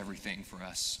he is everything for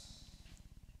us.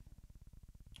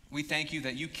 We thank you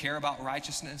that you care about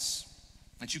righteousness,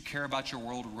 that you care about your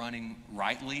world running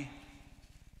rightly.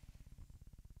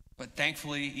 But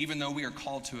thankfully, even though we are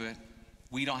called to it,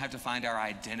 we don't have to find our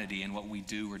identity in what we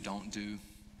do or don't do.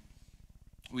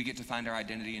 We get to find our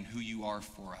identity in who you are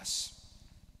for us.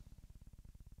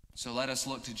 So let us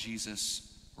look to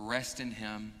Jesus, rest in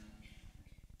him,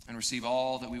 and receive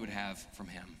all that we would have from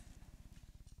him.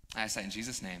 I ask that in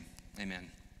Jesus' name, amen.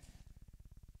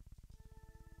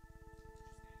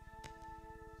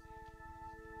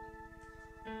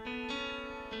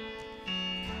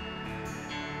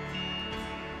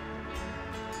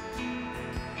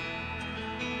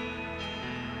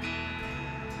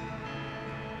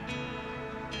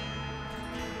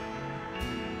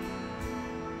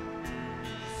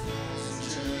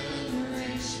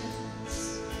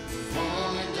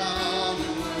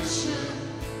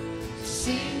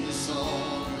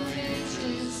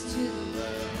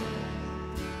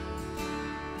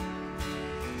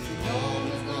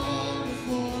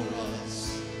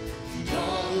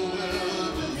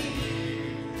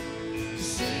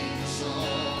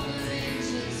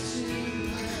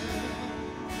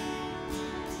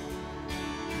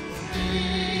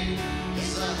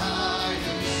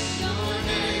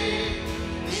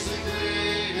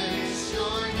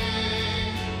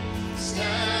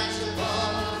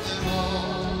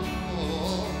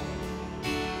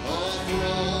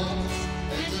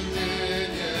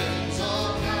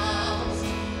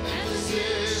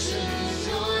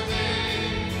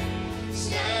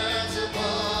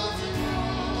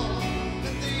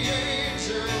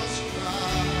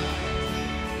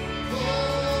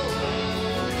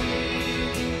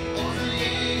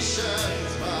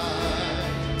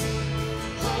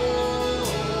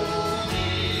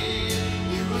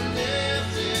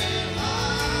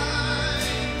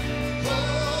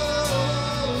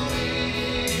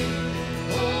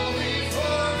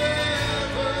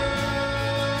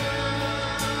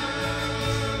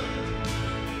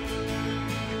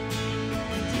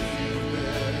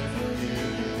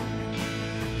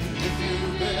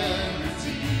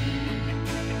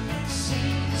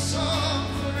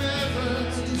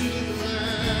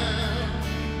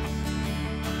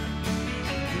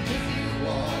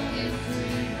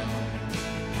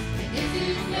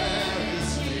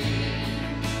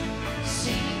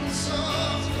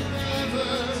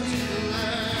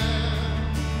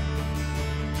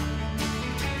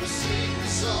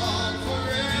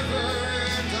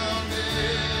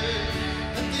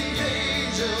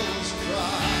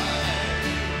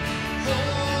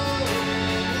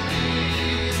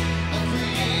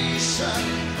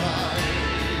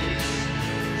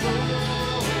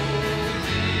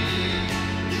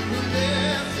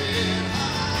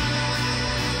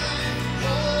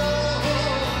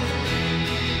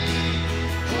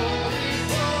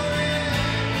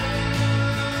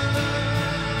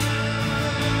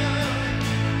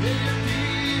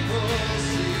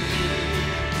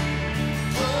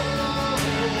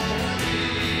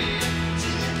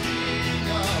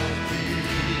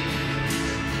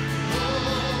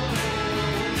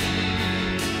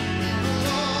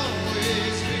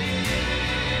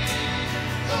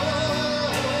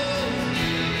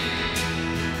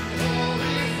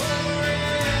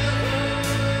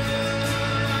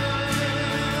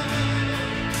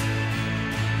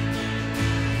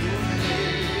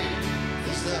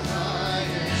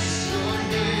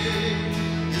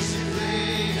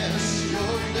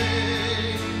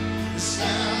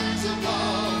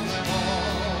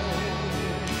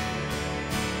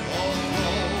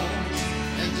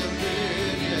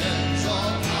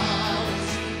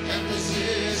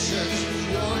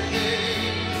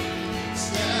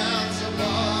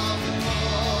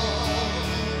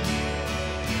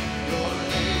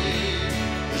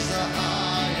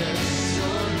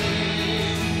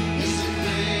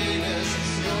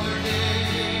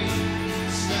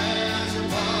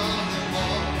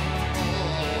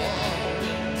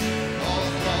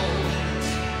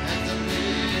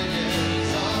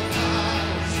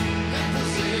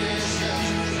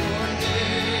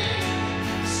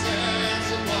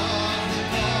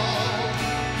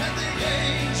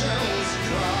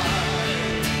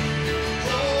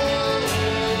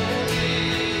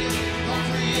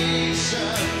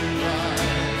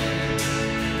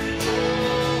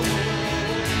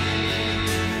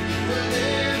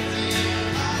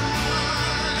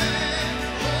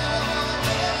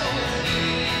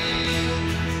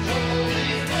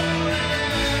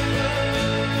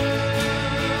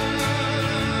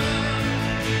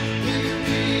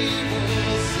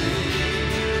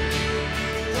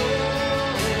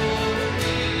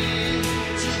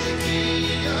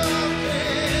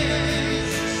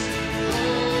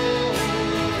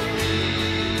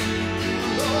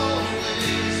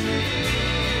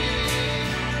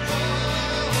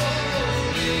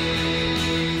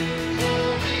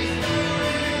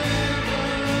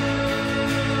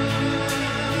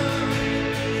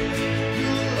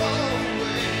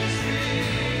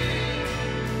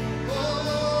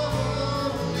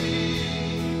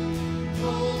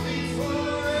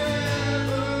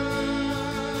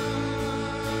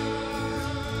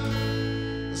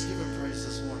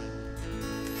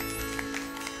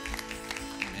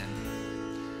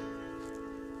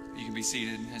 can be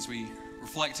seated as we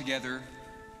reflect together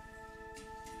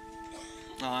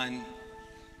on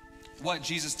what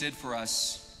Jesus did for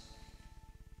us.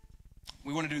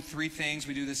 We want to do three things.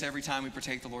 We do this every time we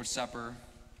partake the Lord's Supper.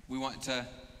 We want to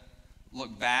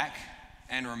look back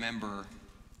and remember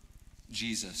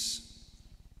Jesus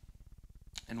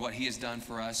and what he has done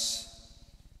for us,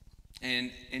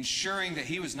 and ensuring that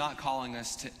he was not calling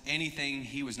us to anything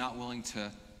he was not willing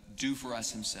to do for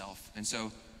us himself. And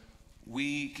so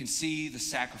we can see the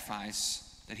sacrifice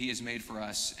that he has made for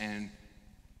us and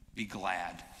be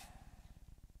glad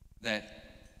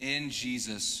that in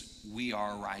Jesus we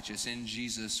are righteous. In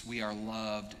Jesus we are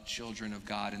loved children of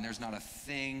God, and there's not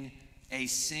a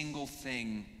single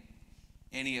thing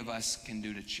any of us can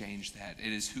do to change that.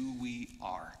 It is who we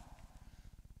are.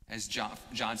 As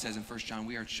John says in 1 John,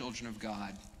 we are children of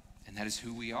God, and that is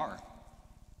who we are.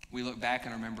 We look back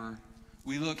and remember.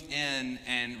 We look in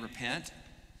and repent,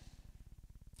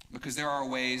 because there are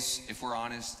ways, if we're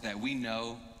honest, that we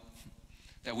know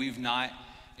that we've not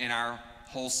in our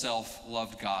whole self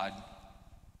loved God,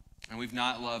 and we've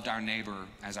not loved our neighbor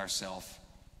as ourself.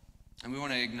 And we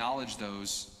want to acknowledge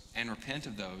those and repent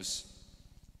of those.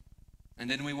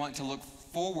 And then we want to look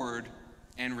forward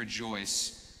and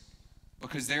rejoice,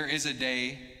 because there is a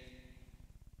day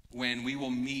when we will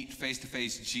meet face to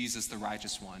face Jesus, the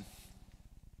righteous one.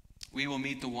 We will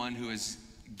meet the one who has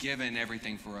given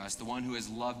everything for us, the one who has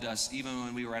loved us even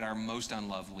when we were at our most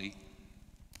unlovely.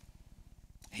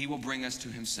 He will bring us to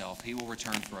himself. He will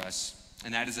return for us,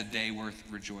 and that is a day worth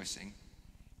rejoicing.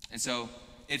 And so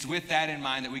it's with that in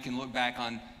mind that we can look back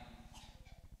on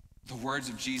the words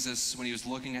of Jesus when he was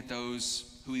looking at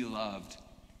those who he loved.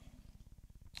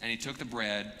 And he took the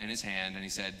bread in his hand and he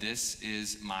said, "This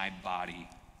is my body,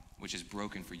 which is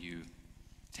broken for you.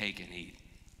 Take and eat."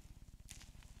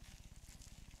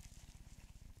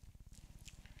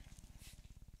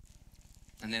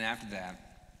 And then after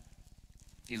that,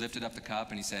 he lifted up the cup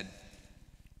and he said,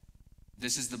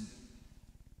 "This is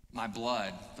my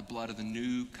blood, the blood of the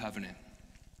new covenant,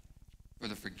 for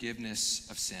the forgiveness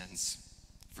of sins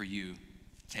for you.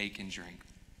 Take and drink."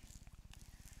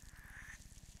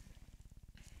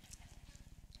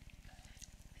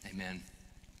 Amen.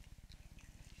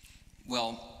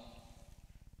 Well,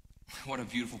 what a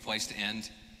beautiful place to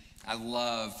end. I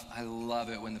love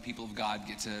it when the people of God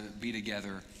get to be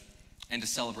together and to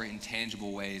celebrate in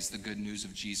tangible ways the good news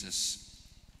of Jesus.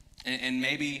 And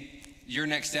maybe your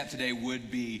next step today would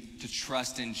be to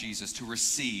trust in Jesus, to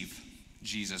receive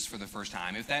Jesus for the first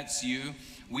time. If that's you,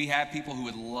 we have people who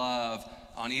would love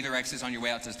on either exit on your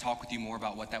way out to talk with you more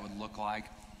about what that would look like.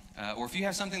 Or if you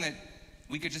have something that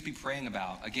we could just be praying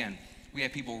about, again, we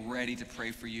have people ready to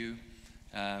pray for you.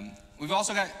 We've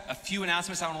also got a few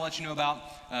announcements I want to let you know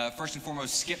about. First and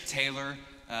foremost, Skip Taylor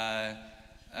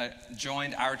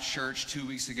joined our church 2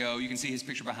 weeks ago. You can see his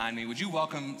picture behind me. Would you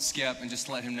welcome Skip and just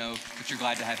let him know that you're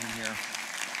glad to have him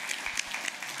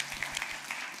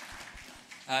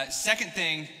here? Second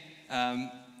thing,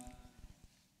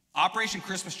 Operation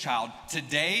Christmas Child.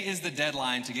 Today is the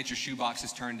deadline to get your shoe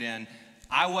boxes turned in.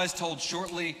 I was told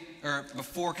shortly or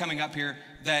before coming up here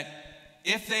that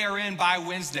if they are in by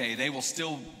Wednesday, they will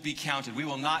still be counted. We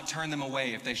will not turn them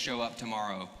away if they show up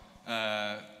tomorrow.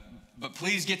 But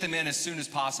please get them in as soon as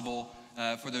possible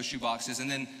for those shoe boxes. And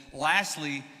then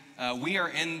lastly, we are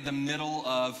in the middle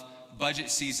of budget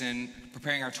season,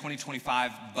 preparing our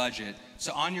 2025 budget.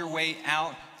 So on your way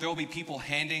out, there will be people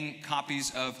handing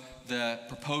copies of the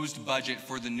proposed budget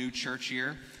for the new church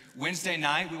year. Wednesday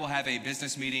night, we will have a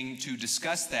business meeting to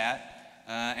discuss that.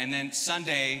 And then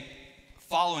Sunday,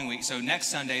 following week, so next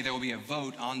Sunday, there will be a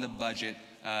vote on the budget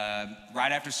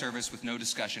right after service with no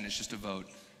discussion. It's just a vote.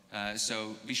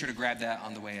 So be sure to grab that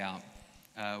on the way out.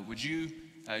 Would you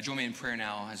join me in prayer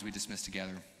now as we dismiss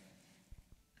together?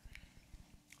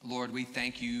 Lord, we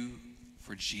thank you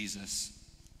for Jesus,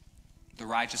 the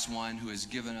righteous one who has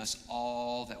given us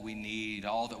all that we need,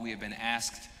 all that we have been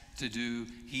asked to do,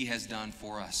 he has done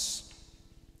for us.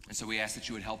 And so we ask that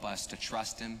you would help us to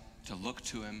trust him, to look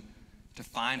to him, to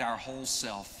find our whole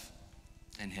self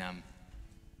in him.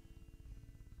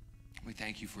 We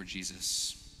thank you for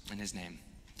Jesus. In his name,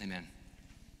 amen.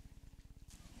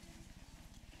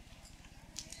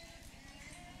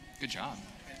 Good job.